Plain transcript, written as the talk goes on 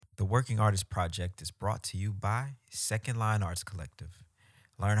Working Artist Project is brought to you by Second Line Arts Collective.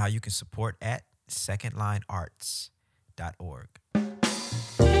 Learn how you can support at secondlinearts.org.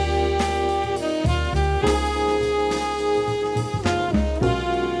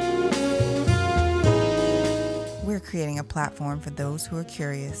 We're creating a platform for those who are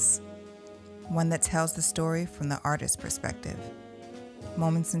curious, one that tells the story from the artist's perspective.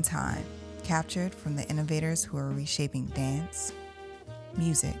 Moments in time, captured from the innovators who are reshaping dance,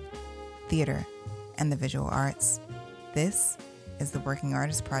 music, theater, and the visual arts. This is the Working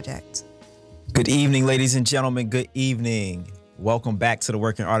Artist Project. Good evening, ladies and gentlemen. Good evening. Welcome back to the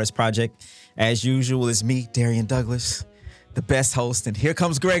Working Artist Project. As usual, it's me, Darian Douglas, the best host, and here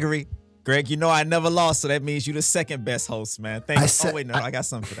comes Gregory. Greg, you know I never lost, so that means you're the second best host, man. Thanks. I got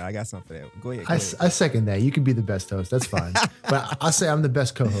something for that. Go ahead. I second that. You can be the best host. That's fine. But I'll say I'm the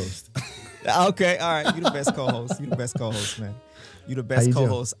best co-host. Okay, all right. You the best co-host. You the best co-host, man. You the best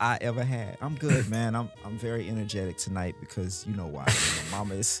co-host I ever had. I'm good, man. I'm very energetic tonight because you know why.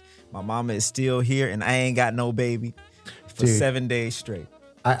 My mama is still here, and I ain't got no baby for 7 days straight.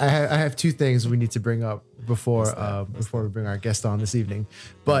 I have two things we need to bring up before we bring our guest on this evening.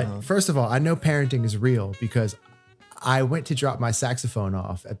 But first of all, I know parenting is real because I went to drop my saxophone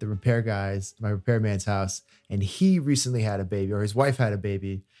off at the my repairman's house, and he recently had a baby, or his wife had a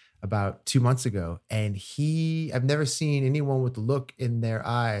baby about 2 months ago. And I've never seen anyone with the look in their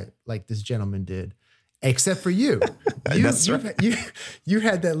eye like this gentleman did, except for you. That's right. You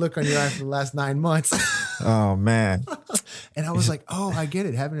had that look on your eye for the last 9 months. Oh, man. And I was like, oh, I get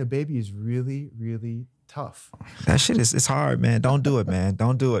it. Having a baby is really, really tough. That shit it's hard, man. Don't do it, man.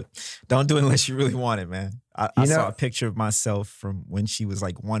 Don't do it. Don't do it unless you really want it, man. I saw a picture of myself from when she was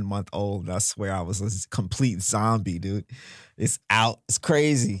like 1 month old. And I swear I was a complete zombie, dude. It's out. It's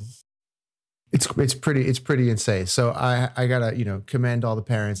crazy. It's pretty insane. So I gotta, commend all the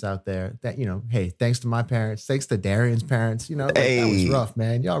parents out there that, hey, thanks to my parents, thanks to Darian's parents, that was rough,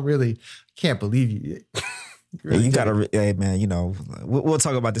 man. Y'all really can't believe you. Really you gotta, hey man, we'll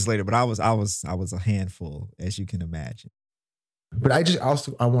talk about this later, but I was a handful, as you can imagine. But I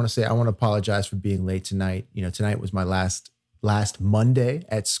want to apologize for being late tonight. Tonight was my last Monday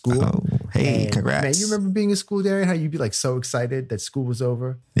at school. Oh, hey, and, congrats. Man, you remember being in school, Darian, how you'd be like so excited that school was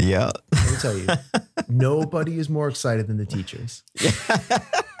over? Yeah. Let me tell you, nobody is more excited than the teachers.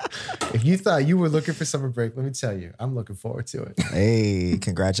 If you thought you were looking for summer break, let me tell you, I'm looking forward to it. Hey,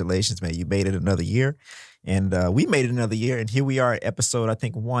 congratulations, man. You made it another year. And we made it another year. And here we are at episode, I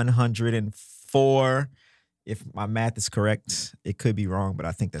think, 104. If my math is correct, it could be wrong, but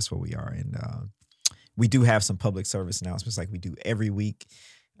I think that's where we are. And we do have some public service announcements like we do every week.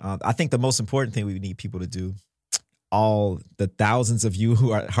 I think the most important thing we need people to do, all the thousands of you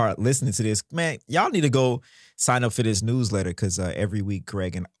who are listening to this, man, y'all need to go sign up for this newsletter because every week,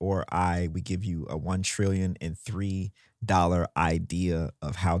 Greg we give you a $1,003,000 idea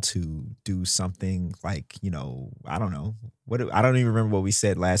of how to do something like, I don't know. I don't even remember what we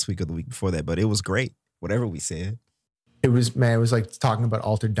said last week or the week before that, but it was great. Whatever we said. It was like talking about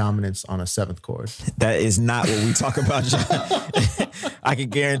altered dominance on a seventh chord. That is not what we talk about, John. I can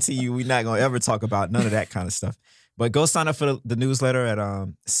guarantee you we're not going to ever talk about none of that kind of stuff. But go sign up for the newsletter at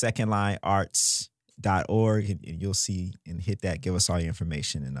secondlinearts.org and you'll see and hit that. Give us all your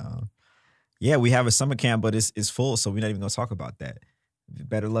information. And we have a summer camp, but it's full, so we're not even going to talk about that.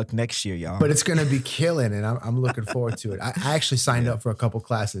 Better luck next year, y'all. But it's going to be killing, and I'm looking forward to it. I actually signed up for a couple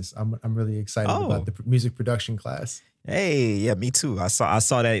classes. I'm really excited about the music production class. Hey, yeah, me too. I saw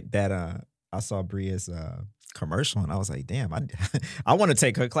that I saw Bria's commercial, and I was like, damn, I want to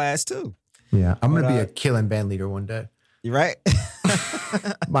take her class too. Yeah, I'm going to be a killing band leader one day. You right?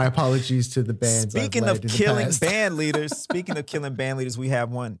 My apologies to the bands. Speaking of killing band leaders, we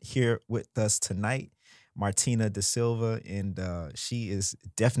have one here with us tonight, Martina DaSilva, and she is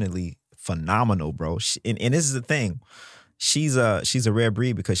definitely phenomenal, bro. And this is the thing, she's a rare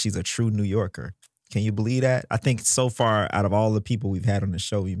breed because she's a true New Yorker. Can you believe that? I think so far out of all the people we've had on the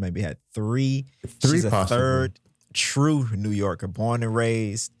show, we maybe had three. She's a third true New Yorker, born and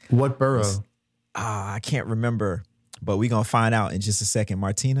raised. What borough? I can't remember, but we're going to find out in just a second.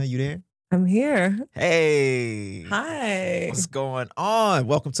 Martina, you there? I'm here. Hey. Hi. What's going on?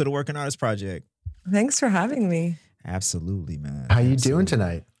 Welcome to the Working Artist Project. Thanks for having me. Absolutely, man. How you doing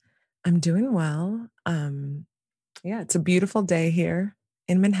tonight? I'm doing well. It's a beautiful day here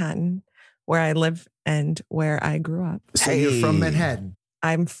in Manhattan, where I live and where I grew up. So you're from Manhattan?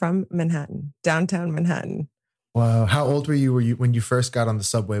 I'm from Manhattan, downtown Manhattan. Wow. How old were you when you first got on the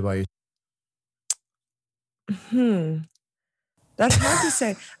subway by yourself? That's hard to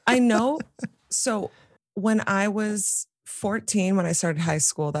say. I know. So when I was 14, when I started high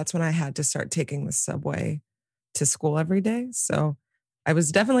school, that's when I had to start taking the subway to school every day. So I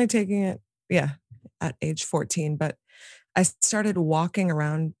was definitely taking it, at age 14. But I started walking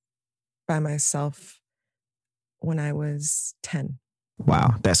around by myself when I was 10.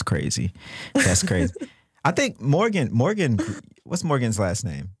 Wow, that's crazy. That's crazy. I think Morgan, what's Morgan's last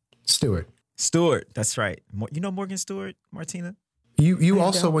name? Stewart. That's right. You know Morgan Stewart, Martina? You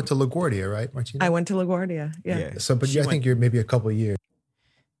also went to LaGuardia, right, Martina? I went to LaGuardia, yeah. So, but I think you're maybe a couple of years.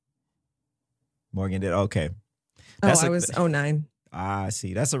 Morgan did, okay. I was 09. Ah, I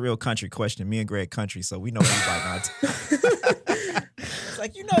see. That's a real country question. Me and Greg country, so we know everybody not. It's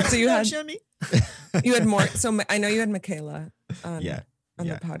like, so you had Jimmy. You had more. So I know you had Michaela on the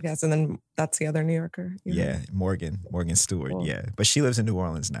podcast, and then that's the other New Yorker. Yeah, Morgan Stewart. Cool. Yeah, but she lives in New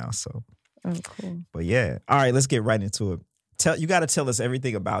Orleans now. So. Oh, cool. But yeah, all right. Let's get right into it. You got to tell us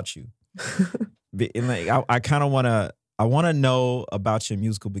everything about you. I kind of want to. I want to know about your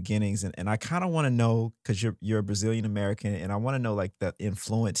musical beginnings, and I kind of want to know, because you're a Brazilian American, and I want to know like the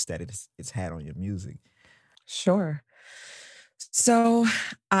influence that it's had on your music. Sure. So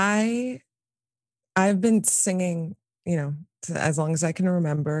I've been singing, as long as I can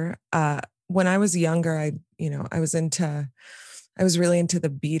remember. When I was younger, I was really into the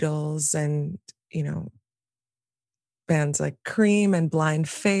Beatles and, bands like Cream and Blind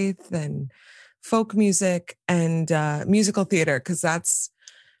Faith and folk music and musical theater, because that's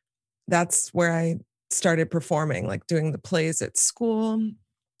where I started performing, like doing the plays at school.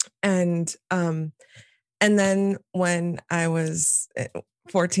 And then when I was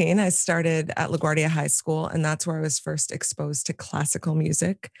 14, I started at LaGuardia High School, and that's where I was first exposed to classical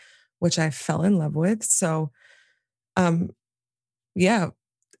music, which I fell in love with. So, I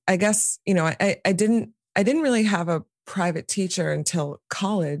guess, I didn't really have a private teacher until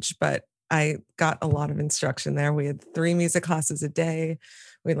college, but I got a lot of instruction there. We had 3 music classes a day.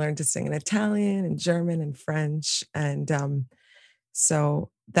 We learned to sing in Italian and German and French. And so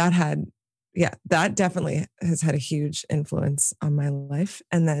that definitely has had a huge influence on my life.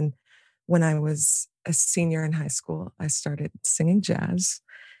 And then when I was a senior in high school, I started singing jazz,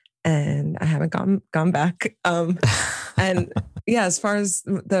 and I haven't gone back. And yeah, as far as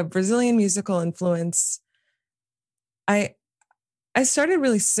the Brazilian musical influence, I started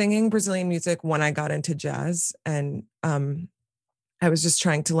really singing Brazilian music when I got into jazz, and I was just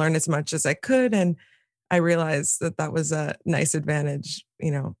trying to learn as much as I could. And I realized that was a nice advantage,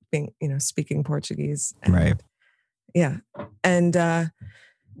 being, speaking Portuguese. And, right. Yeah. And,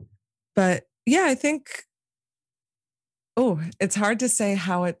 but yeah, I think, it's hard to say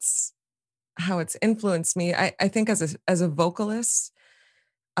how it's influenced me. I think as a vocalist,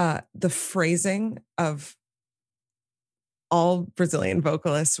 the phrasing of all Brazilian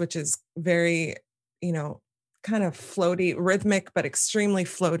vocalists, which is very, kind of floaty, rhythmic, but extremely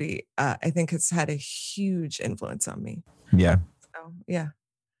floaty, I think has had a huge influence on me. Yeah. So, yeah.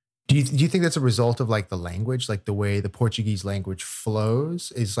 Do you think that's a result of like the language, like the way the Portuguese language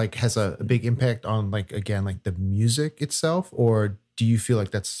flows is like has a big impact on like, again, like the music itself? Or do you feel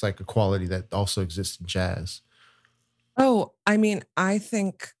like that's like a quality that also exists in jazz? Oh, I mean, I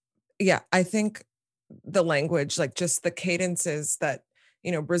think the language, like just the cadences that,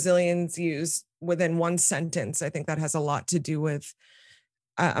 Brazilians use within one sentence, I think that has a lot to do with,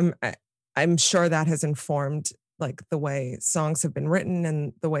 I'm sure that has informed like the way songs have been written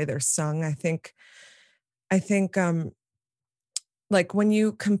and the way they're sung. I think like when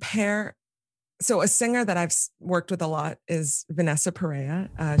you compare, so a singer that I've worked with a lot is Vanessa Perea.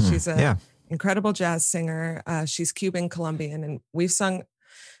 She's an incredible jazz singer. She's Cuban Colombian, and we've sung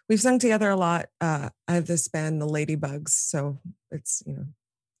together a lot. I have this band, the Ladybugs. So it's,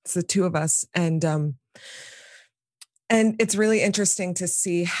 it's the 2 of us. And it's really interesting to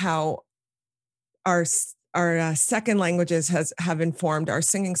see how our second languages have informed our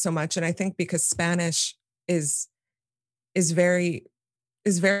singing so much. And I think because Spanish is very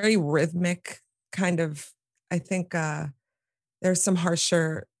rhythmic, kind of, I think there's some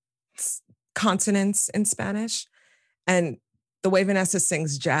harsher consonants in Spanish. And the way Vanessa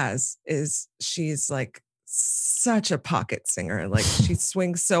sings jazz is she's like such a pocket singer. Like she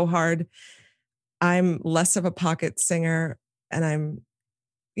swings so hard. I'm less of a pocket singer, and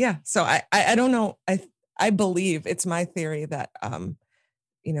so I don't know. I believe it's my theory that,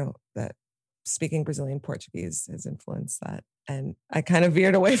 that speaking Brazilian Portuguese has influenced that. And I kind of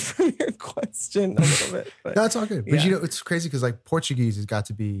veered away from your question a little bit. But no, it's all good. But it's crazy because like Portuguese has got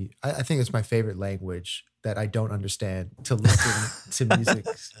to be, I think it's my favorite language that I don't understand to listen to music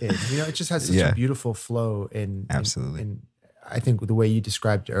in. It just has such a beautiful flow. Absolutely. And I think the way you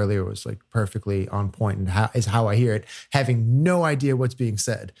described it earlier was like perfectly on point, and how I hear it, having no idea what's being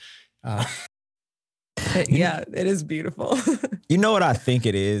said. Yeah, it is beautiful. You know what I think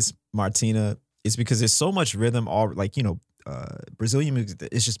it is, Martina? It's because there's so much rhythm, all like, Brazilian music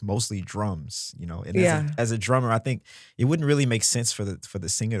is just mostly drums, And as a drummer, I think it wouldn't really make sense for the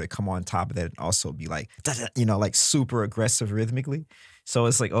singer to come on top of that and also be like, like super aggressive rhythmically. So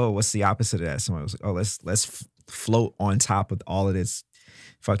it's like, oh, what's the opposite of that? Someone was like, oh, let's float on top of all of this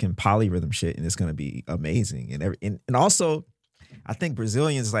fucking polyrhythm shit, and it's gonna be amazing. And also, I think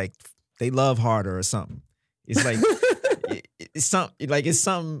Brazilians, like, they love harder or something. It's like it's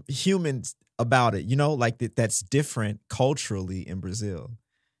something human about it, like that's different culturally in Brazil.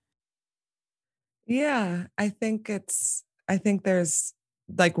 Yeah, I think there's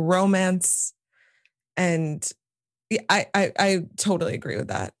like romance, and I totally agree with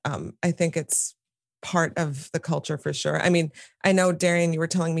that. I think it's part of the culture for sure. I mean, I know, Darian, you were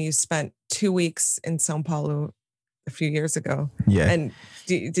telling me you spent 2 weeks in São Paulo a few years ago. Yeah. And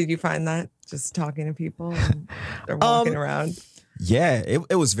did you find that just talking to people and they're walking around? Yeah,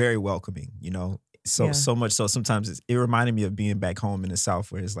 it was very welcoming, So much so sometimes it reminded me of being back home in the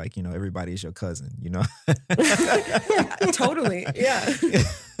South, where it's like, everybody's your cousin, Yeah, totally. Yeah.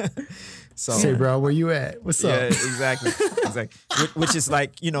 So, say, bro, where you at? What's up? Yeah, exactly. Which is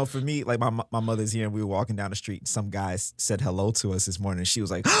like, for me, like my mother's here, and we were walking down the street, and some guy said hello to us this morning, and she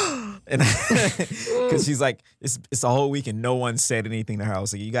was like, and because she's like, it's a whole week and no one said anything to her. I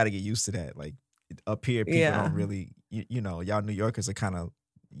was like, you got to get used to that. Like, up here, people don't really, y'all New Yorkers are kind of,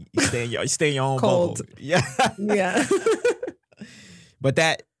 you stay in your own cold bubble. Yeah. Yeah. But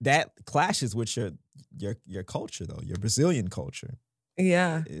that clashes with your culture, though, your Brazilian culture.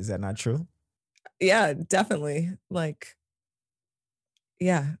 Yeah. Is that not true? Yeah, definitely. Like,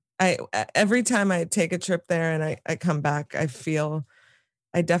 yeah. Every time I take a trip there and I come back, I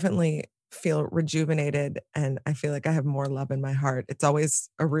definitely feel rejuvenated, and I feel like I have more love in my heart. It's always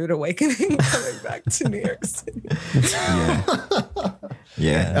a rude awakening coming back to New York City.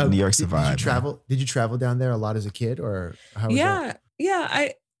 Yeah. New York's a vibe. Did you travel down there a lot as a kid, or how was that? Yeah.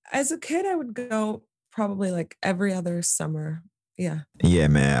 As a kid, I would go probably like every other summer. Yeah. Yeah,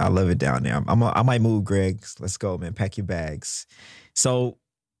 man. I love it down there. I might move, Greg. Let's go, man. Pack your bags. So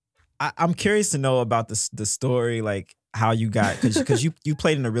I'm curious to know about the story, like how you got, because you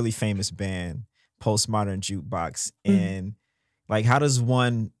played in a really famous band, Postmodern Jukebox. And like, how does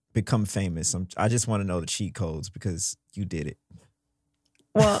one become famous? I just want to know the cheat codes, because you did it.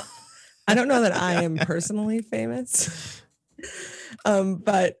 Well, I don't know that I am personally famous.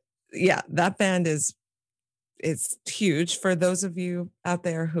 But yeah, that band it's huge. For those of you out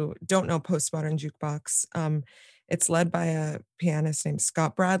there who don't know Postmodern Jukebox, it's led by a pianist named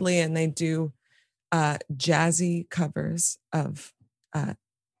Scott Bradley, and they do jazzy covers of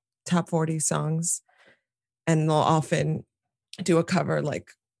top 40 songs. And they'll often do a cover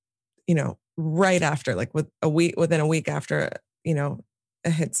like, right after, like within a week after, a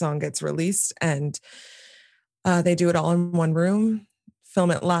hit song gets released. And they do it all in one room,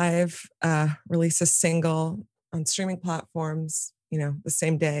 film it live, release a single on streaming platforms, the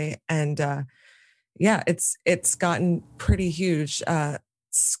same day. And it's gotten pretty huge.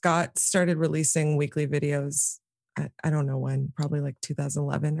 Scott started releasing weekly videos, I don't know when, probably like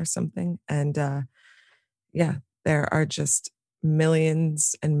 2011 or something. And there are just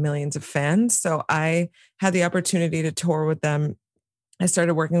millions and millions of fans. So I had the opportunity to tour with them. I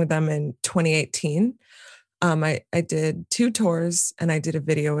started working with them in 2018. I did 2 tours, and I did a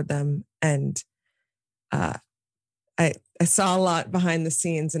video with them, and I saw a lot behind the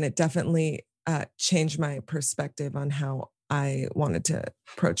scenes, and it definitely changed my perspective on how I wanted to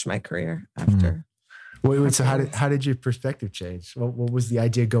approach my career after. Wait. So how did your perspective change? What was the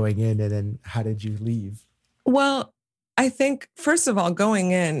idea going in, and then how did you leave? Well, I think, first of all,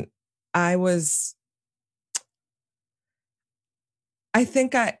 going in, I wasn't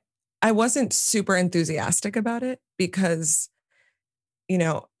super enthusiastic about it, because,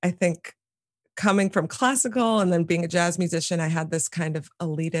 I think coming from classical and then being a jazz musician, I had this kind of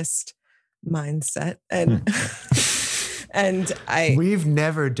elitist mindset. And we've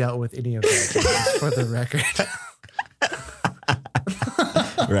never dealt with any of that, for the record.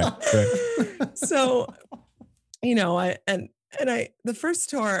 Right. So, the first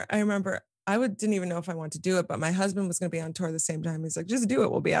tour, I remember didn't even know if I wanted to do it, but my husband was going to be on tour at the same time. He's like, just do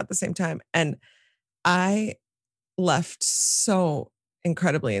it. We'll be out at the same time. And I left so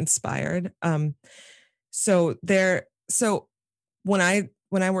incredibly inspired. So when I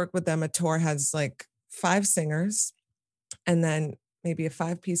work with them, a tour has like 5 singers and then maybe a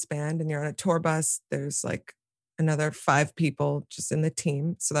 5-piece band, and you're on a tour bus. There's like another 5 people just in the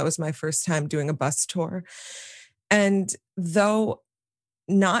team. So that was my first time doing a bus tour. And though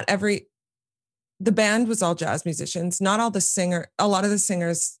the band was all jazz musicians, a lot of the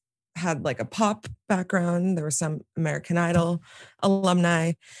singers had like a pop background. There were some American Idol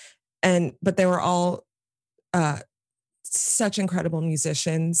alumni, but they were all such incredible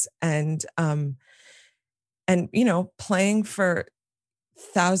musicians, and playing for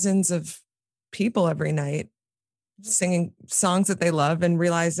thousands of people every night, singing songs that they love, and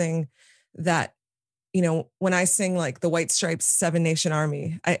realizing that, when I sing like the White Stripes' Seven Nation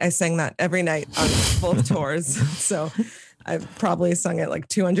Army, I sang that every night on both tours. So I've probably sung it like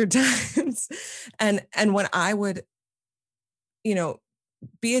 200 times. And when I would,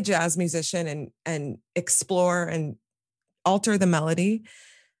 be a jazz musician and explore and alter the melody,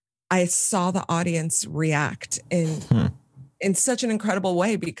 I saw the audience react in such an incredible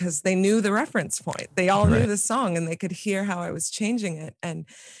way, because they knew the reference point. They all knew the song, and they could hear how I was changing it. And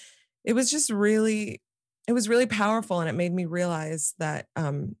it was just really powerful. And it made me realize that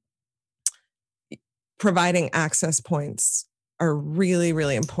providing access points are really,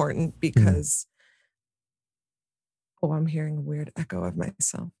 really important, because I'm hearing a weird echo of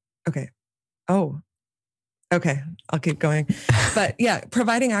myself. Okay. Okay. I'll keep going. But yeah,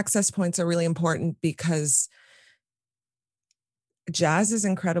 providing access points are really important, because jazz is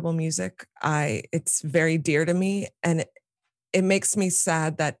incredible music. It's very dear to me, and it makes me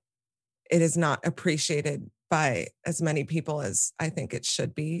sad that it is not appreciated by as many people as I think it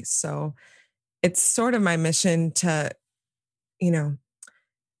should be. So it's sort of my mission to,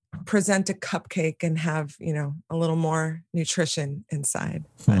 present a cupcake and have, a little more nutrition inside.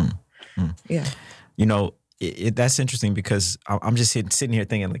 But, yeah. That's interesting, because I'm just sitting here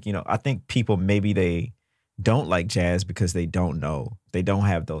thinking, like, I think people, maybe they don't like jazz because they don't know. They don't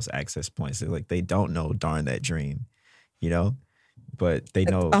have those access points. They're like, they don't know Darn That Dream, but they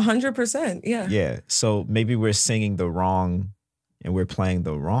know 100%. Yeah. Yeah. So maybe we're singing the wrong and we're playing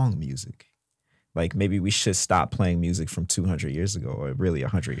the wrong music. Like, maybe we should stop playing music from 200 years ago, or really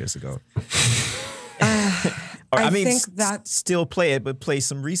 100 years ago. I think that still play it, but play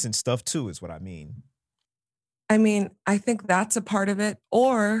some recent stuff too, is what I mean. I think that's a part of it.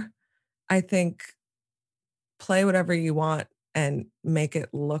 Or I think play whatever you want and make it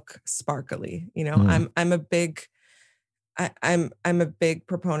look sparkly. I'm a big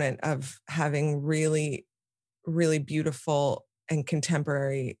proponent of having really, really beautiful and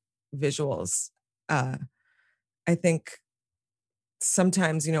contemporary visuals. I think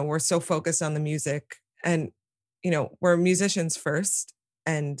sometimes, we're so focused on the music, and, we're musicians first,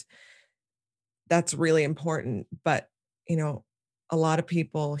 and that's really important. But, a lot of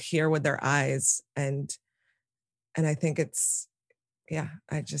people hear with their eyes, and I think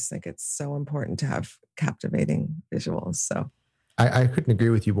I just think it's so important to have captivating visuals. So I couldn't agree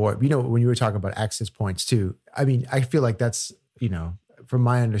with you more. When you were talking about access points too, I feel like that's, from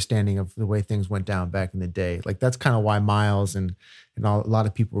my understanding of the way things went down back in the day, like that's kind of why Miles and a lot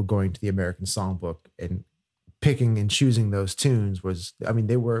of people were going to the American Songbook and picking and choosing those tunes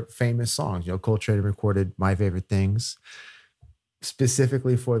they were famous songs. Coltrane recorded My Favorite Things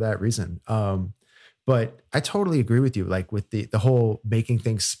specifically for that reason. But I totally agree with you, like with the whole making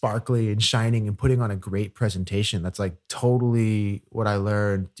things sparkly and shining and putting on a great presentation. That's like totally what I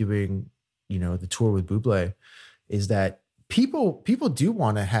learned doing, the tour with Bublé, is that people do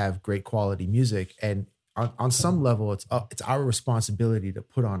want to have great quality music, and on some level it's our responsibility to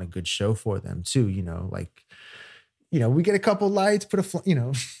put on a good show for them too. We get a couple lights, put a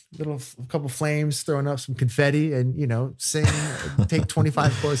couple flames, throwing up some confetti, and sing, take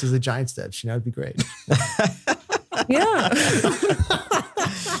 25 courses of giant steps. It'd be great. Yeah.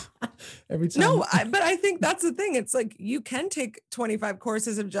 Every time. No, but I think that's the thing. It's like, you can take 25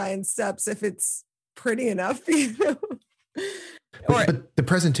 courses of giant steps if it's pretty enough, But the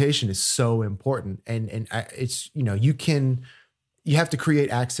presentation is so important, and it's you have to create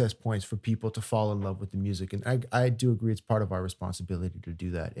access points for people to fall in love with the music, and I do agree it's part of our responsibility to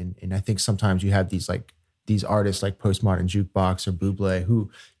do that. And I think sometimes you have these artists like Postmodern Jukebox or Bublé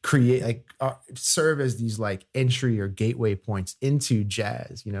who create serve as these like entry or gateway points into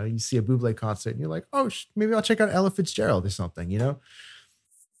jazz. You see a Bublé concert and you're like, oh, maybe I'll check out Ella Fitzgerald or something.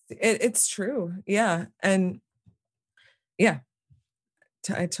 It's true, yeah, and yeah.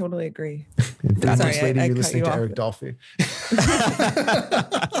 I totally agree. Sorry, you're listening to Eric Dolphy.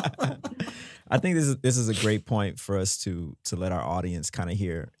 I think this is a great point for us to let our audience kind of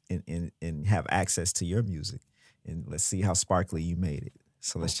hear and have access to your music. And let's see how sparkly you made it.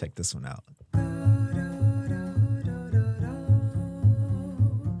 So let's check this one out.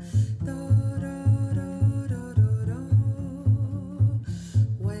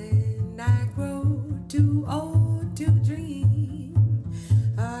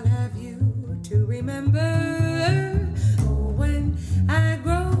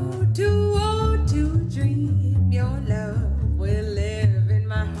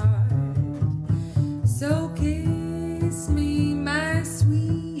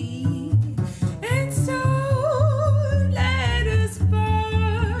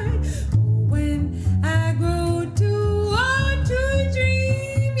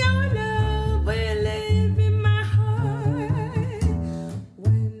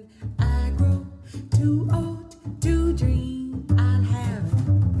 too old to dream. I'll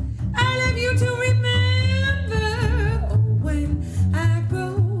have you to remember. Oh, when I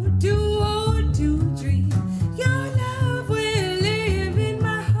grow too old to dream, your love will live in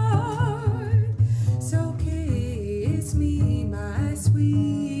my heart. So kiss me, my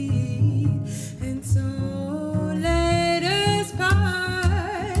sweet, and so let us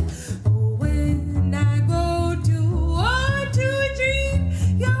part. Oh, when I grow too old to dream,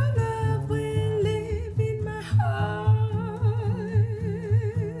 your love will live in my heart.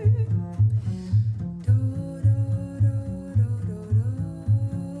 Do, do, do, do, do, do.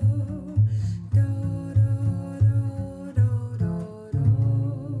 Do, do, do, do, do.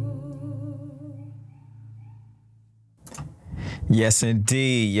 Yes,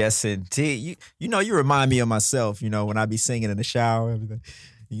 indeed. Yes, indeed. You know, you remind me of myself, you know, when I be singing in the shower, everything.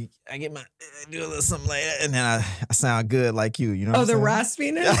 I get my, do a little something like that, and then I sound good like you know what Oh, I'm the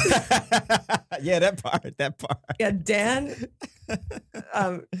saying? raspiness. Yeah, that part. Yeah, Dan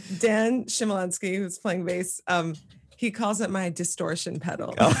Shimalansky, who's playing bass, he calls it my distortion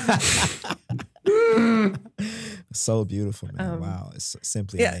pedal. So beautiful, man. Wow. It's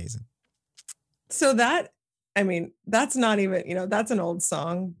simply amazing. So that, I mean, that's not even, that's an old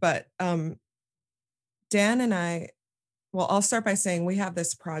song, but Dan and I, well, I'll start by saying we have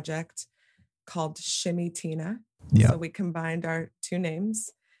this project called Shimmy Tina. Yeah. So we combined our two names.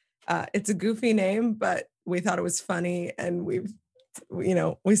 It's a goofy name, but we thought it was funny and we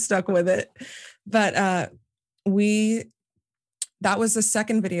stuck with it. But that was the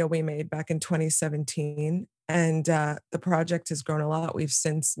second video we made back in 2017. And the project has grown a lot. We've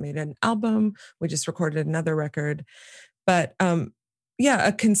since made an album. We just recorded another record. But a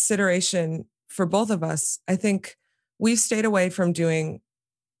consideration for both of us, I think we've stayed away from doing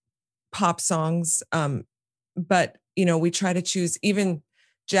pop songs. But, we try to choose even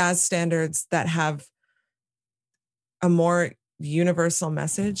jazz standards that have a more universal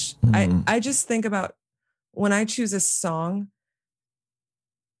message. Mm-hmm. I just think about when I choose a song,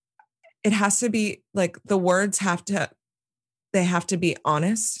 it has to be like the words have to be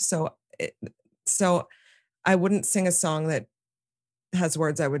honest. So I wouldn't sing a song that has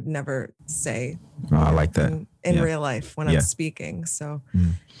words I would never say. Oh, I like that in real life when I'm speaking. So,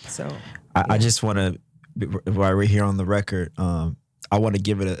 I just want to, while we're here on the record, I want to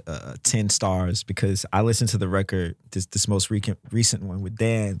give it a 10 stars because I listened to the record, this most recent one with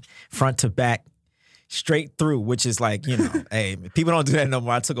Dan, front to back, straight through, which is like, hey, people don't do that no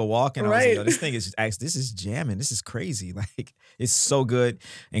more. I took a walk and I was like, this thing is this is jamming. This is crazy. Like, it's so good.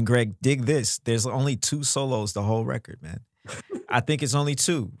 And Greg, dig this. There's only 2 solos the whole record, man. I think it's only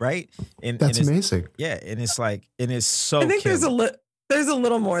 2, right? And that's amazing. Yeah, and it's like, and it's so. I think there's a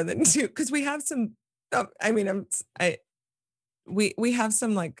little more than 2 because we have some. We have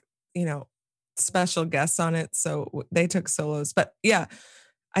some like special guests on it, so they took solos. But yeah,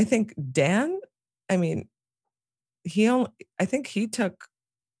 I think Dan. I mean, I think he took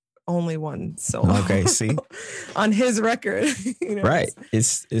only 1 solo. Okay, see, on his record, right?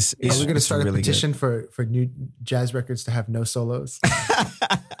 It's we're gonna start really a petition for new jazz records to have no solos.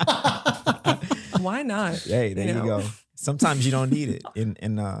 Why not? Hey, there you go. Sometimes you don't need it.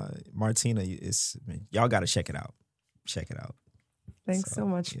 In Martina, y'all got to check it out. Check it out. Thanks so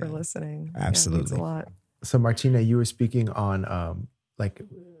much for listening. Absolutely, it means a lot. So Martina, you were speaking on like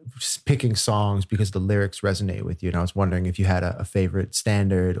just picking songs because the lyrics resonate with you, and I was wondering if you had a favorite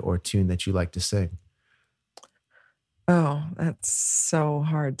standard or tune that you like to sing. Oh, that's so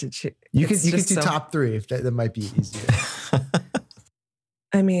hard to choose. You could do top 3 if that might be easier.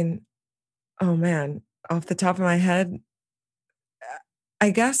 I mean, oh man, off the top of my head,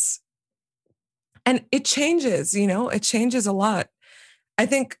 I guess, and it changes, it changes a lot. I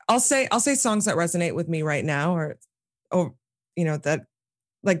think I'll say songs that resonate with me right now, or that,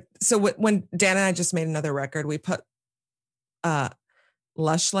 like, so when Dan and I just made another record, we put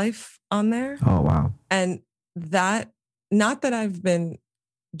Lush Life on there. Oh wow! And that, not that I've been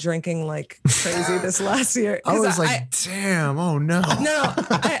drinking like crazy this last year. I was like, damn, oh no. No,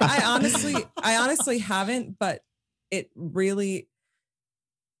 I honestly haven't, but it really,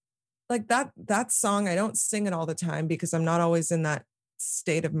 like that song, I don't sing it all the time because I'm not always in that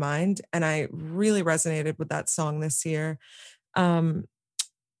state of mind. And I really resonated with that song this year. What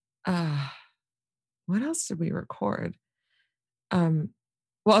else did we record? Well,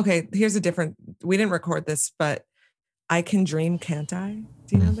 okay, we didn't record this, but I Can Dream, Can't I?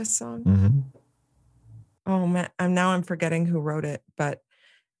 Do you know this song? Mm-hmm. Oh man, I'm forgetting who wrote it, but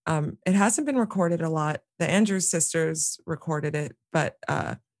it hasn't been recorded a lot. The Andrews sisters recorded it, but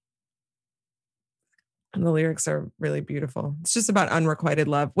And the lyrics are really beautiful. It's just about unrequited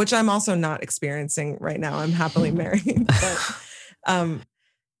love, which I'm also not experiencing right now. I'm happily married. But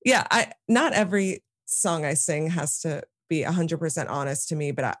yeah, not every song I sing has to be 100% honest to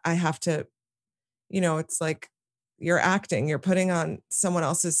me, but I have to, it's like you're acting, you're putting on someone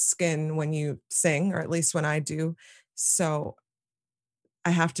else's skin when you sing, or at least when I do. So I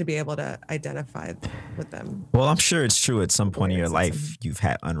have to be able to identify with them. Well, I'm sure it's true at some point in your Experience life some- you've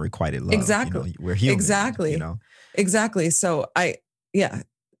had unrequited love. Exactly. We're human. Exactly. Exactly. So I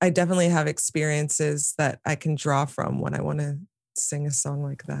definitely have experiences that I can draw from when I want to sing a song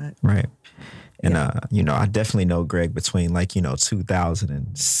like that. Right. And, I definitely know, Greg, between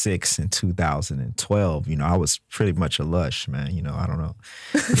 2006 and 2012, I was pretty much a lush, man. I don't know.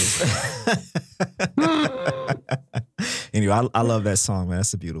 Anyway, I love that song, man.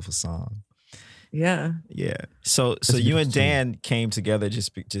 That's a beautiful song. Yeah. Yeah. So you and Dan came together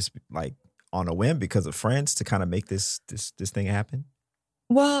just like on a whim because of friends to kind of make this thing happen?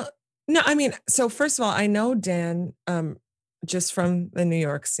 Well, no, I mean, so first of all, I know Dan just from the New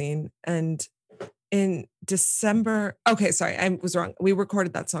York scene. And in December, okay, sorry, I was wrong. We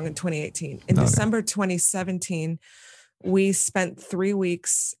recorded that song in 2018. In December 2017, we spent 3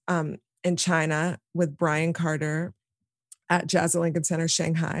 weeks in China with Brian Carter at Jazz at Lincoln Center,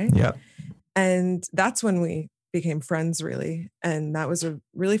 Shanghai. Yeah. And that's when we became friends, really. And that was a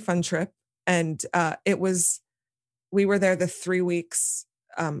really fun trip. And we were there the 3 weeks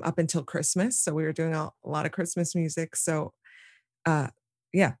up until Christmas. So we were doing a lot of Christmas music. So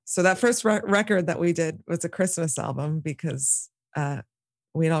so that first record that we did was a Christmas album because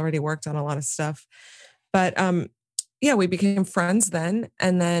we had already worked on a lot of stuff. But we became friends then.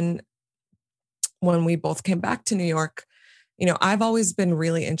 And then when we both came back to New York, I've always been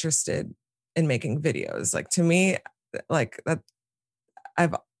really interested in making videos. Like, to me, like that,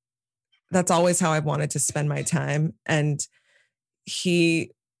 that's always how I've wanted to spend my time. And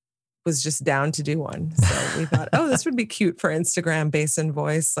he was just down to do one. So we thought, this would be cute for Instagram, bass and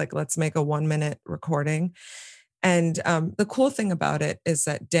voice. Like, let's make a 1-minute recording. And the cool thing about it is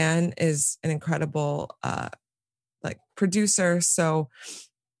that Dan is an incredible producer. So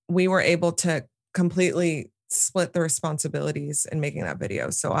we were able to completely split the responsibilities in making that video.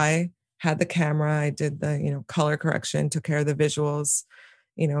 So I had the camera, I did the, color correction, took care of the visuals,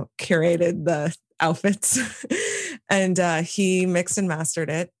 curated the outfits and he mixed and mastered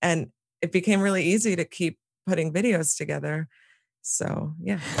it. And it became really easy to keep putting videos together. So,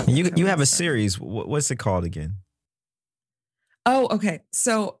 yeah. You have a series. What's it called again? Oh, okay.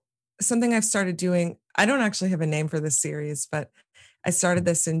 So something I've started doing, I don't actually have a name for this series, but I started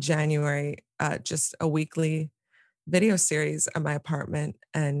this in January, just a weekly video series at my apartment.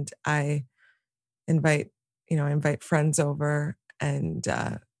 And I invite friends over and,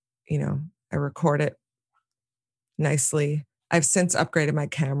 I record it nicely. I've since upgraded my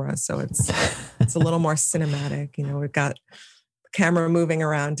camera, so it's a little more cinematic. We've got the camera moving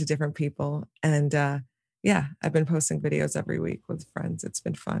around to different people. And I've been posting videos every week with friends. It's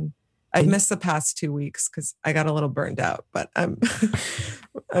been fun. I've missed the past 2 weeks because I got a little burned out, but I'm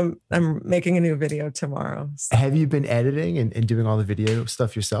making a new video tomorrow. So. Have you been editing and doing all the video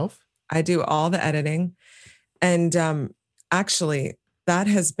stuff yourself? I do all the editing. And actually, that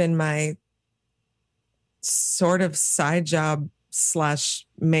has been my sort of side job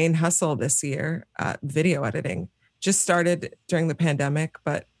 / main hustle this year, video editing. Just started during the pandemic,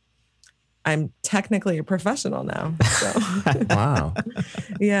 but I'm technically a professional now. So. Wow.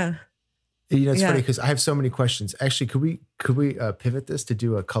 Yeah. It's funny because I have so many questions. Actually, could we pivot this to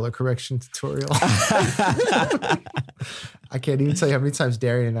do a color correction tutorial? I can't even tell you how many times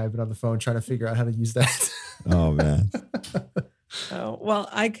Darian and I have been on the phone trying to figure out how to use that. Oh man. Oh, well,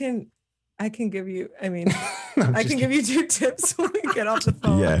 I can give you, I can give you 2 tips when we get off the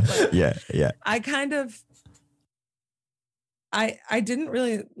phone. Yeah. I didn't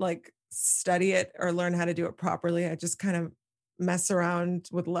really study it or learn how to do it properly. I just kind of mess around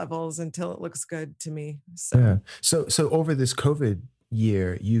with levels until it looks good to me. So, yeah. So over this COVID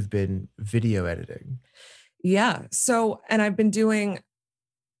year, you've been video editing. Yeah. So, and I've been doing,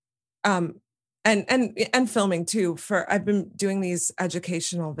 and filming too. I've been doing these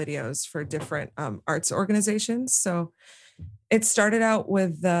educational videos for different arts organizations. So it started out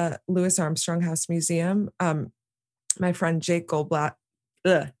with the Louis Armstrong House Museum. My friend Jake Goldbass,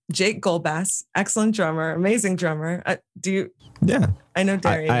 excellent drummer, amazing drummer. Do you? Yeah, I know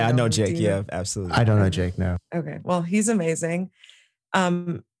Darian. I know Jake. Yeah, absolutely. I don't know Jake. No. Okay, well, he's amazing. He,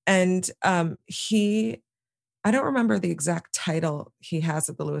 I don't remember the exact title he has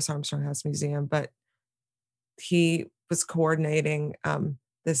at the Louis Armstrong House Museum, but he was coordinating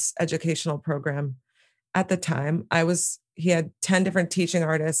this educational program at the time. He had 10 different teaching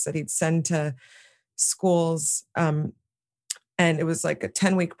artists that he'd send to schools. And it was like a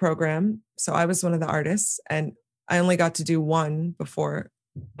 10-week program. So I was one of the artists, and I only got to do one before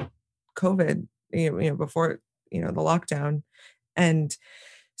COVID, before, the lockdown. And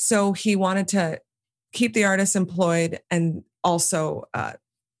so he wanted to keep the artists employed and also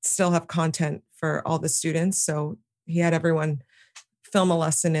still have content for all the students. So he had everyone film a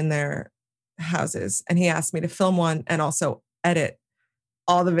lesson in their houses. And he asked me to film one and also edit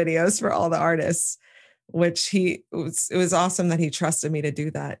all the videos for all the artists, which it was awesome that he trusted me to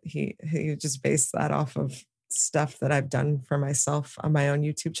do that. He just based that off of stuff that I've done for myself on my own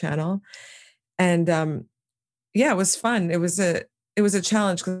YouTube channel. And it was fun. It was a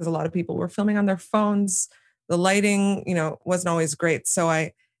challenge because a lot of people were filming on their phones. The lighting, wasn't always great. So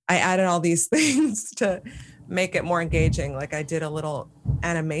I added all these things to make it more engaging. Like I did a little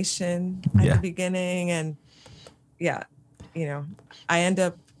animation at the beginning, and I end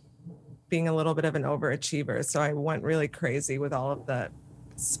up being a little bit of an overachiever. So I went really crazy with all of the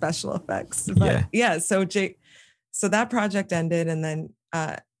special effects. But so that project ended, and then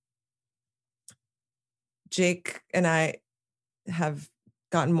Jake and I have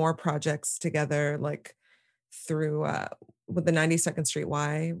gotten more projects together, like through with the 92nd Street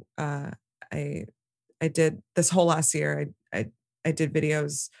Y. I did this whole last year. I did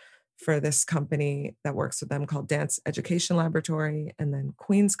videos for this company that works with them called Dance Education Laboratory, and then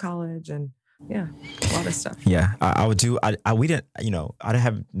Queens College, and a lot of stuff. Yeah, we didn't, I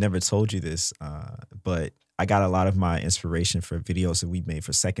have never told you this, but I got a lot of my inspiration for videos that we made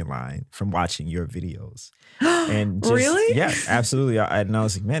for Second Line from watching your videos. And really? Yeah, absolutely. And I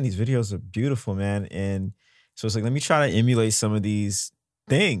was like, man, these videos are beautiful, man. And so it's like, let me try to emulate some of these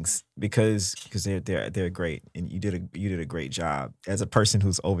things because they're great, and you did a great job as a person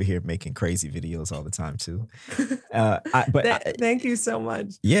who's over here making crazy videos all the time too. Thank you so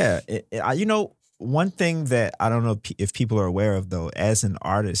much. Yeah, one thing that I don't know if people are aware of though, as an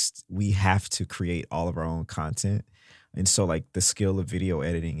artist, we have to create all of our own content, and so like the skill of video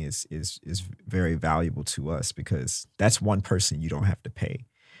editing is very valuable to us because that's one person you don't have to pay.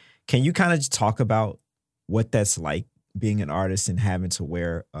 Can you kind of just talk about what that's like, being an artist and having to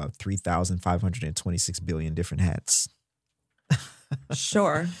wear 3,526 billion different hats?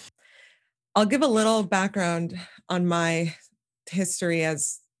 Sure. I'll give a little background on my history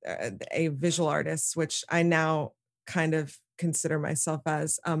as a visual artist, which I now kind of consider myself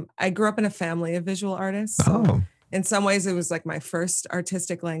as. I grew up in a family of visual artists. So in some ways, it was like my first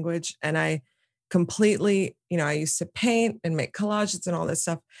artistic language. And I completely, I used to paint and make collages and all this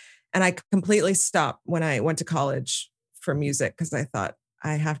stuff. And I completely stopped when I went to college for music because I thought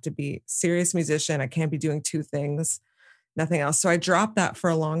I have to be a serious musician. I can't be doing two things, nothing else. So I dropped that for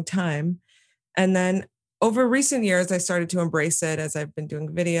a long time. And then over recent years, I started to embrace it as I've been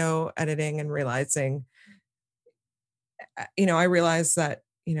doing video editing and realizing, I realized that,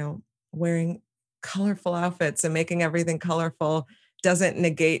 wearing colorful outfits and making everything colorful doesn't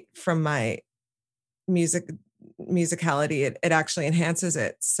negate from my musicality. It actually enhances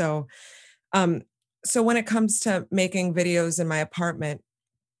it. So when it comes to making videos in my apartment,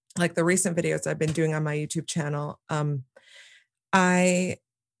 like the recent videos I've been doing on my YouTube channel, I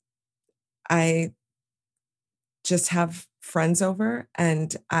just have friends over,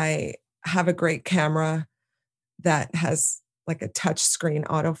 and I have a great camera that has like a touch screen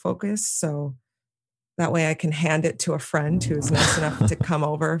autofocus. So that way I can hand it to a friend who is nice enough to come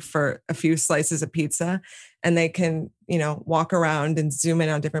over for a few slices of pizza, and they can, walk around and zoom in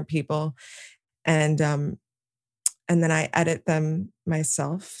on different people. And then I edit them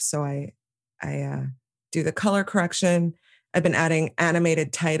myself. So I do the color correction. I've been adding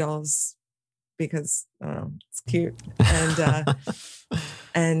animated titles because I don't know, it's cute.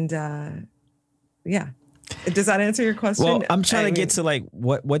 And does that answer your question? Well, I'm trying to get to like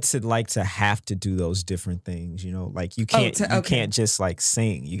what's it like to have to do those different things, like you can't just like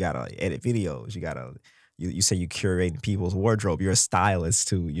sing. You gotta edit videos. You say you curate people's wardrobe. You're a stylist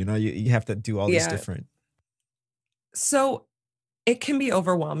too. You have to do all these different. So it can be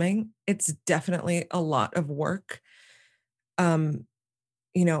overwhelming. It's definitely a lot of work.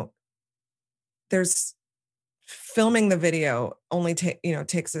 There's filming the video only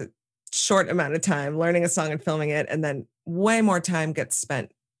takes a short amount of time, learning a song and filming it, and then way more time gets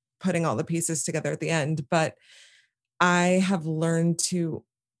spent putting all the pieces together at the end. But I have learned to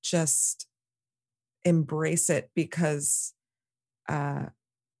just embrace it because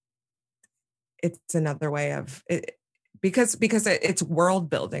it's another way of it, because it's world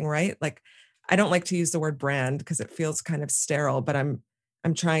building, right? Like I don't like to use the word brand because it feels kind of sterile, but I'm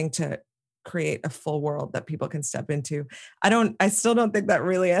trying to create a full world that people can step into. I still don't think that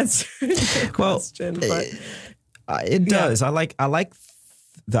really answered your question, but it does. I like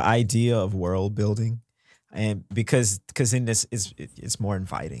the idea of world building, and because in this it's more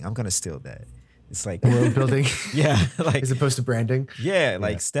inviting. I'm gonna steal that. It's like World building, yeah, like as opposed to branding. yeah,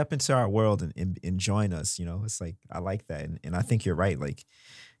 like step into our world and join us. It's like I like that, and I think you're right. Like,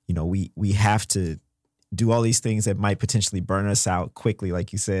 we have to do all these things that might potentially burn us out quickly,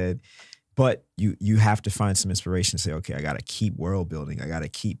 like you said. But you have to find some inspiration to say, okay, I got to keep world building. I got to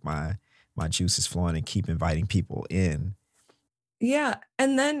keep my juices flowing and keep inviting people in. Yeah.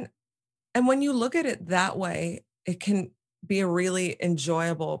 And when you look at it that way, it can be a really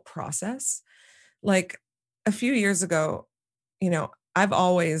enjoyable process. Like a few years ago, I've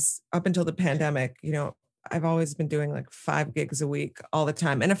always, up until the pandemic, I've always been doing like 5 gigs a week all the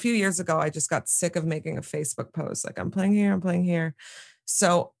time. And a few years ago, I just got sick of making a Facebook post. Like, I'm playing here.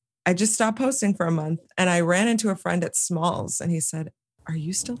 So I just stopped posting for a month, and I ran into a friend at Smalls, and he said, "Are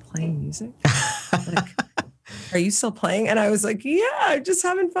you still playing music? Like, are you still playing?" And I was like, "Yeah, I just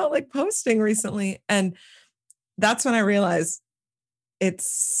haven't felt like posting recently." And that's when I realized it's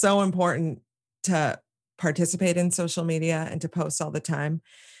so important to participate in social media and to post all the time.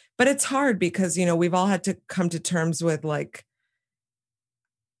 But it's hard because, we've all had to come to terms with like,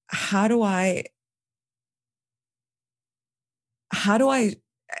 how do I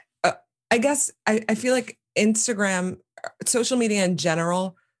I guess I feel like Instagram, social media in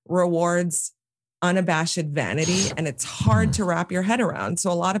general, rewards unabashed vanity, and it's hard to wrap your head around. So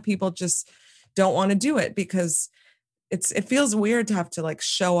a lot of people just don't want to do it because it feels weird to have to like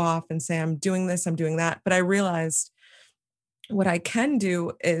show off and say, I'm doing this, I'm doing that. But I realized what I can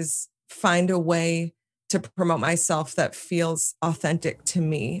do is find a way to promote myself that feels authentic to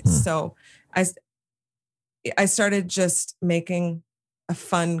me. So I started just making a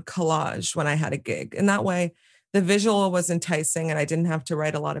fun collage when I had a gig. And that way the visual was enticing and I didn't have to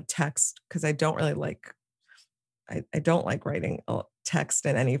write a lot of text because I don't really like, I don't like writing text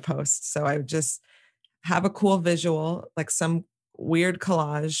in any post. So I would just have a cool visual, like some weird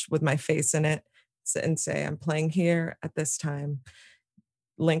collage with my face in it, and say, I'm playing here at this time,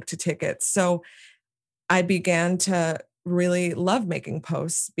 link to tickets. So I began to really love making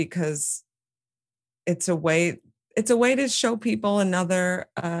posts because it's a way to show people another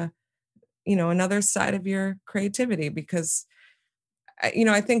another side of your creativity, because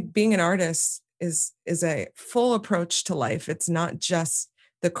I think being an artist is a full approach to life. It's not just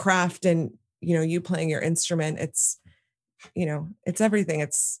the craft and you playing your instrument. It's it's everything.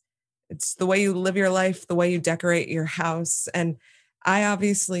 It's the way you live your life, the way you decorate your house. And I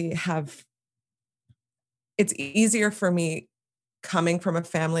obviously it's easier for me coming from a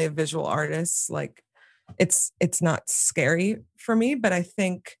family of visual artists. Like it's not scary for me, but I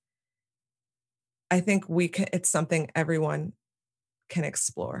think it's something everyone can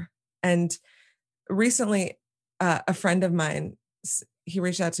explore. And recently, a friend of mine, he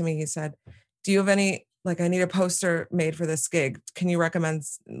reached out to me. He said, do you have any, like, I need a poster made for this gig. Can you recommend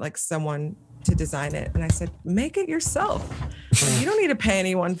like someone to design it? And I said, make it yourself. You don't need to pay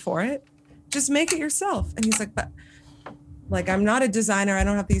anyone for it. Just make it yourself. And he's like, but like, I'm not a designer. I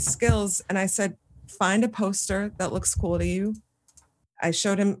don't have these skills. And I said, find a poster that looks cool to you. I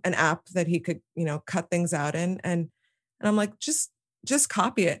showed him an app that he could, cut things out in. And I'm like, just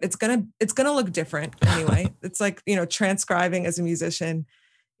copy it. It's gonna look different anyway. It's like, transcribing as a musician,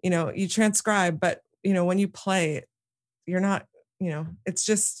 you transcribe, but when you play, you're not, it's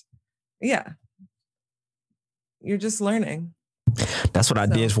just, yeah, you're just learning. That's what I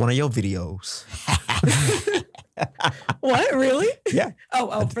did for one of your videos. What? Really? Yeah.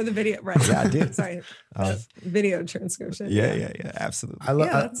 Oh, for the video, right? Yeah, I did. Sorry, video transcription. Yeah, absolutely. I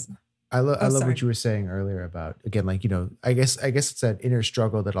love what you were saying earlier about, again, like, I guess it's that inner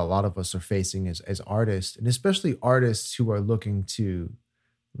struggle that a lot of us are facing as artists, and especially artists who are looking to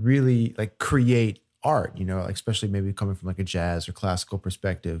really like create art, like especially maybe coming from like a jazz or classical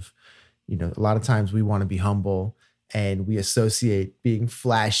perspective. A lot of times we want to be humble and we associate being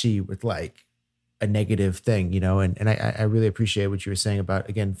flashy with like a negative thing, and I really appreciate what you were saying about,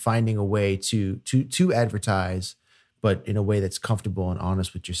 again, finding a way to advertise, but in a way that's comfortable and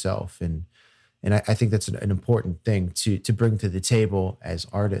honest with yourself. And I think that's an important thing to bring to the table as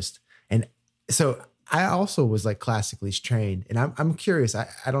artists. And so I also was like classically trained, and I'm curious. I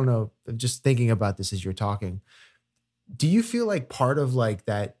don't know, just thinking about this as you're talking, do you feel like part of like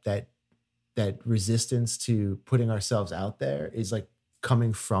that resistance to putting ourselves out there is like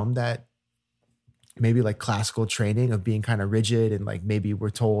coming from that maybe like classical training of being kind of rigid, and like maybe we're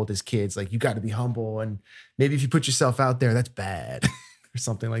told as kids, like, you got to be humble, and maybe if you put yourself out there, that's bad. or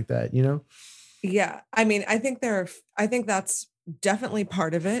something like that, you know? Yeah. I mean, I think that's definitely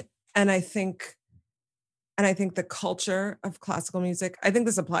part of it. And I think the culture of classical music, I think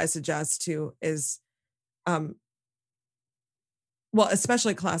this applies to jazz too, is well,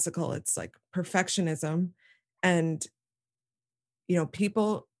 especially classical, it's like perfectionism, and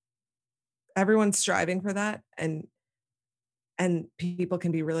everyone's striving for that, and people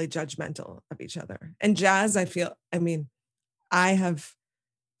can be really judgmental of each other. And jazz, I have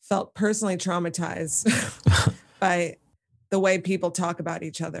felt personally traumatized by the way people talk about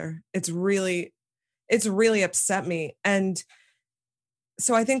each other. It's really upset me. And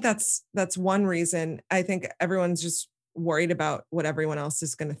so I think that's one reason. I think everyone's just worried about what everyone else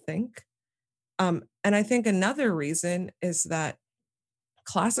is going to think. And I think another reason is that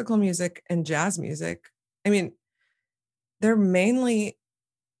classical music and jazz music, I mean, they're mainly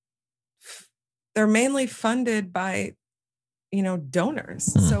funded by,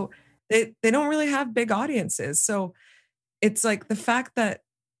 donors. So they don't really have big audiences. So it's like the fact that,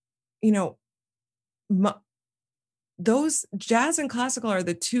 those jazz and classical are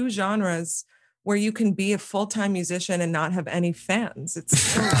the two genres where you can be a full-time musician and not have any fans. It's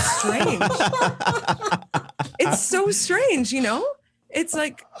so strange. It's so strange, It's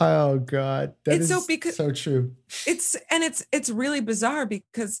like, oh God, that is so true. It's really bizarre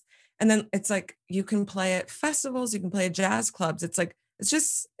because, and then it's like, you can play at festivals, you can play at jazz clubs. It's like, it's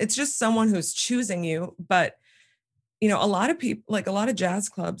just someone who's choosing you. But, a lot of people, like a lot of jazz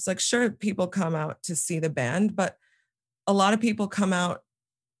clubs, like sure, people come out to see the band, but a lot of people come out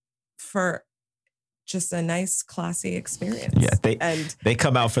for just a nice, classy experience. Yeah, they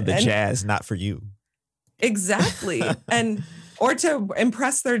come out for the jazz, not for you. Exactly. Or to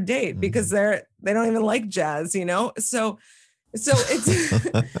impress their date because they don't even like jazz, So it's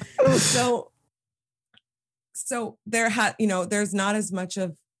so there's not as much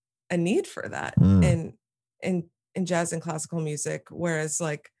of a need for that in jazz and classical music, whereas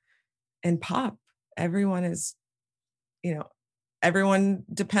like in pop, everyone is, everyone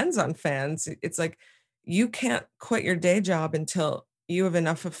depends on fans. It's like you can't quit your day job until you have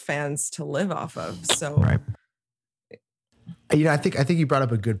enough of fans to live off of. So right. I think you brought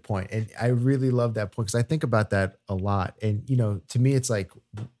up a good point, and I really love that point because I think about that a lot. And to me, it's like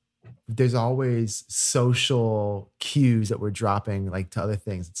there's always social cues that we're dropping like to other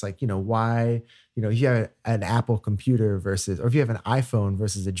things. It's like why if you have an Apple computer or if you have an iPhone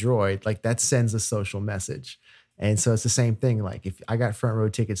versus a Droid, like that sends a social message. And so it's the same thing. Like if I got front row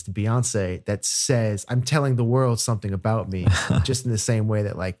tickets to Beyonce, that says I'm telling the world something about me, just in the same way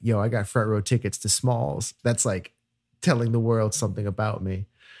that like I got front row tickets to Smalls. That's like telling the world something about me.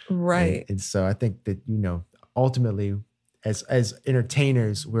 Right. And so I think that, ultimately as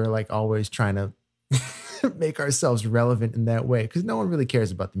entertainers, we're like always trying to make ourselves relevant in that way. Cause no one really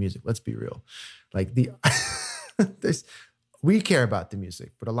cares about the music. Let's be real. Like we care about the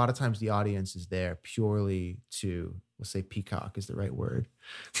music, but a lot of times the audience is there purely to, we'll say peacock is the right word.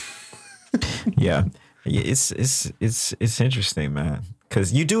 Yeah. It's interesting, man.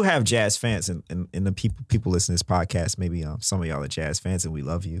 Because you do have jazz fans, and the people listening to this podcast, maybe some of y'all are jazz fans, and we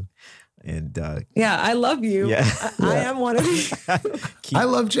love you. And yeah, I love you. Yeah. I am one of you. I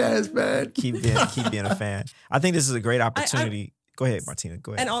love jazz, man. Keep being a fan. I think this is a great opportunity. Go ahead, Martina.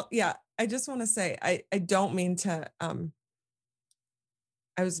 Go ahead. And I just want to say, I don't mean to. I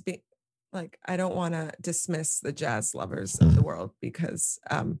don't want to dismiss the jazz lovers of the world because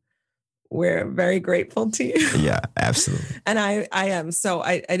we're very grateful to you. Yeah, absolutely. And I am. So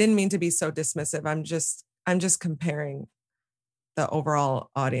I didn't mean to be so dismissive. I'm just comparing the overall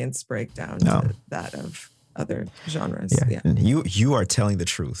audience breakdown to that of other genres. Yeah. And you are telling the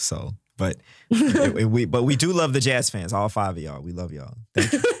truth. So, but we do love the jazz fans, all five of y'all. We love y'all.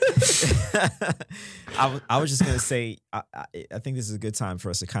 Thank you. I was just gonna say, I think this is a good time for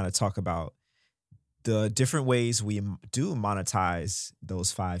us to kind of talk about the different ways we do monetize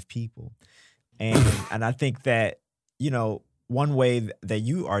those five people, and I think that one way that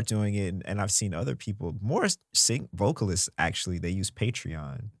you are doing it, and I've seen other people, more vocalists actually, they use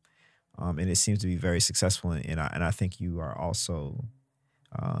Patreon, and it seems to be very successful. And I think you are also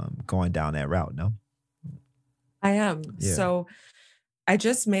going down that route. No, I am. Yeah. So I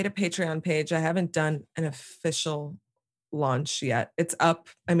just made a Patreon page. I haven't done an official launch yet. It's up.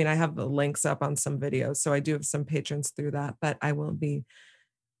 I mean, I have the links up on some videos, so I do have some patrons through that, but I will be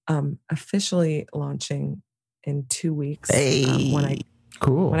officially launching in 2 weeks when I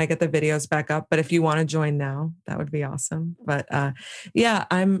get the videos back up. But if you want to join now, that would be awesome. But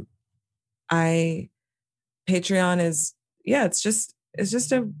Patreon is, it's just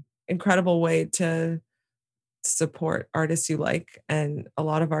an incredible way to support artists you like, and a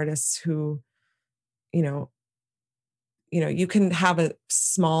lot of artists who, you know, you can have a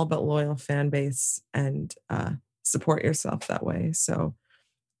small but loyal fan base and support yourself that way. So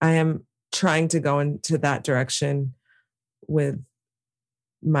I am trying to go into that direction with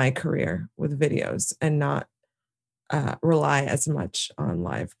my career with videos and not rely as much on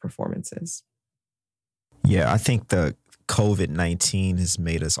live performances. Yeah, I think the COVID-19 has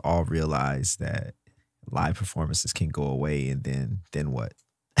made us all realize that live performances can go away, and then what?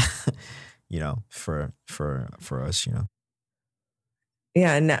 For us,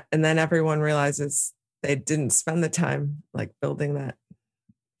 Yeah, and then everyone realizes they didn't spend the time like building that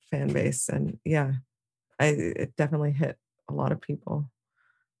fan base, and yeah, it definitely hit a lot of people.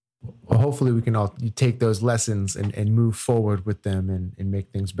 Well, hopefully we can all take those lessons and move forward with them and make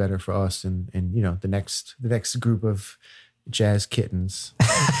things better for us and the next group of jazz kittens.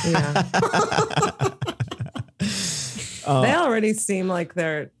 Yeah. They already seem like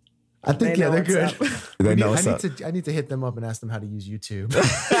they're. I think they're good. They know I need to hit them up and ask them how to use YouTube.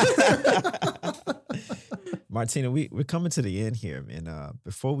 Martina, we're coming to the end here, and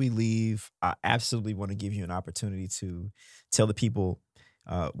before we leave, I absolutely want to give you an opportunity to tell the people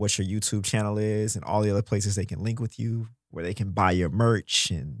what your YouTube channel is and all the other places they can link with you, where they can buy your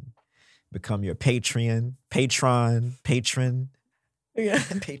merch and become your patron. Yeah.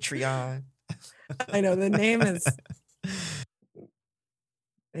 Patreon. I know the name is.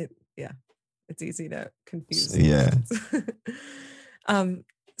 It's easy to confuse. Yeah. I'll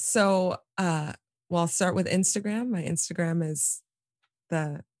start with Instagram. My Instagram is,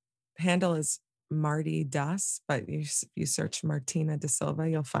 the handle is Marty Das, but you search Martina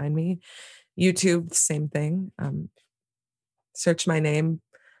DaSilva, you'll find me. YouTube, same thing. Search my name.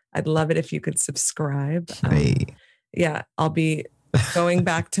 I'd love it if you could subscribe. Yeah, I'll be going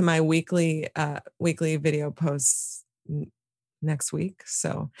back to my weekly video posts next week.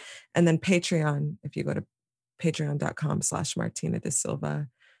 So, and then Patreon, if you go to patreon.com/Martina DaSilva,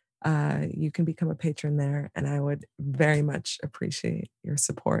 you can become a patron there, and I would very much appreciate your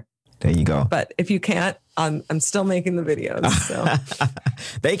support. There you go. But if you can't, I'm still making the videos. So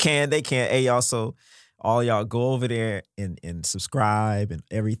they can. Hey, also, all y'all go over there and subscribe and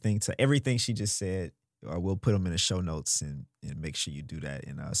everything to everything she just said. We'll put them in the show notes and make sure you do that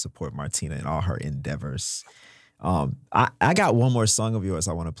and support Martina and all her endeavors. I got one more song of yours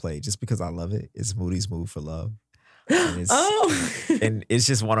I want to play just because I love it. It's Moody's Move for Love. And and it's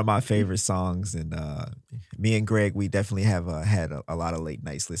just one of my favorite songs. And me and Greg, we definitely have had a lot of late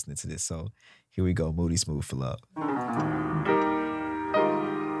nights listening to this. So here we go, Moody's Move for Love.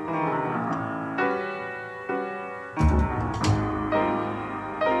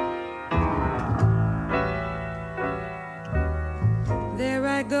 There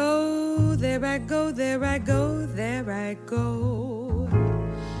I go, there I go, there I go, there I go.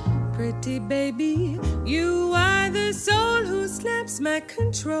 Pretty baby, you are the soul who snaps my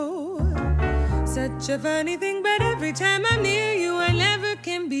control. Such a funny thing, but every time I'm near you, I never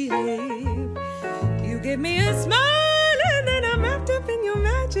can behave. You give me a smile and then I'm wrapped up in your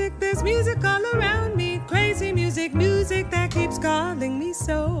magic. There's music all around me, crazy music, music that keeps calling me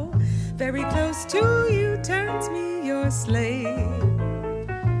so. Very close to you turns me your slave.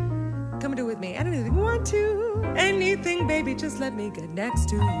 Come do with me, I don't even want to. Anything, baby, just let me get next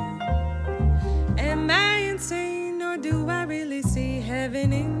to you. Am I insane, or do I really see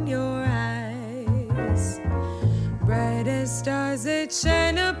heaven in your eyes? Bright as stars that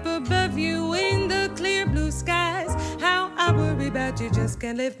shine up above you in the clear blue skies. How I worry about you, just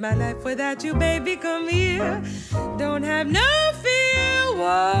can't live my life without you, baby, come here. Don't have no fear,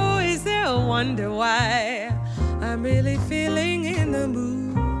 whoa, is there a wonder why I'm really feeling in the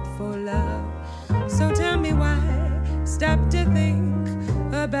mood for love? So tell me why, stop to think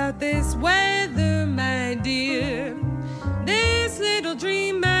about this weather, my dear. This little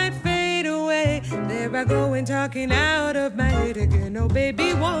dream might fade away. There I go and talking out of my head again. Oh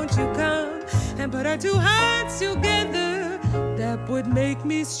baby, won't you come and put our two hearts together? That would make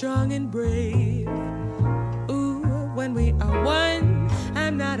me strong and brave. Ooh, when we are one,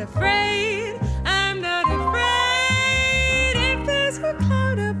 I'm not afraid, I'm not afraid. If there's a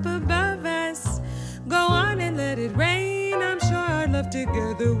cloud up above us, go on and let it rain. I'm sure our love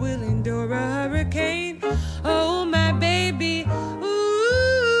together will endure a hurricane. Oh, my baby, ooh.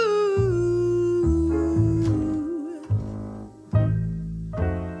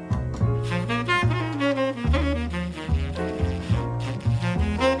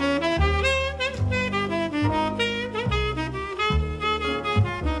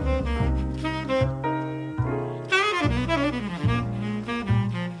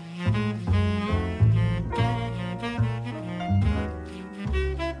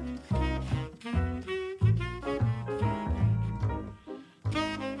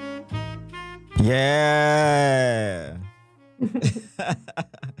 Yeah.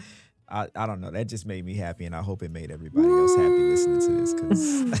 I don't know. That just made me happy, and I hope it made everybody else happy listening to this,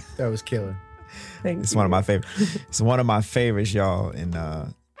 because That was killer. Thank it's you. one of my favorite. It's one of my favorites, y'all. And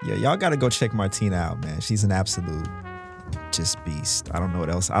yeah, y'all got to go check Martina out, man. She's an absolute just beast. I don't know what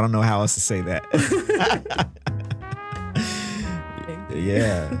else. I don't know how else to say that.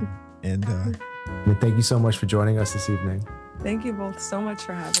 Yeah. And Well, thank you so much for joining us this evening. Thank you both so much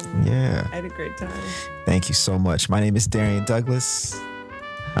for having me. yeah, I had a great time. thank you so much. My name is Darian Douglas,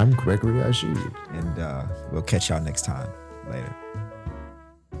 I'm Gregory Ajid. and we'll catch y'all next time. Later.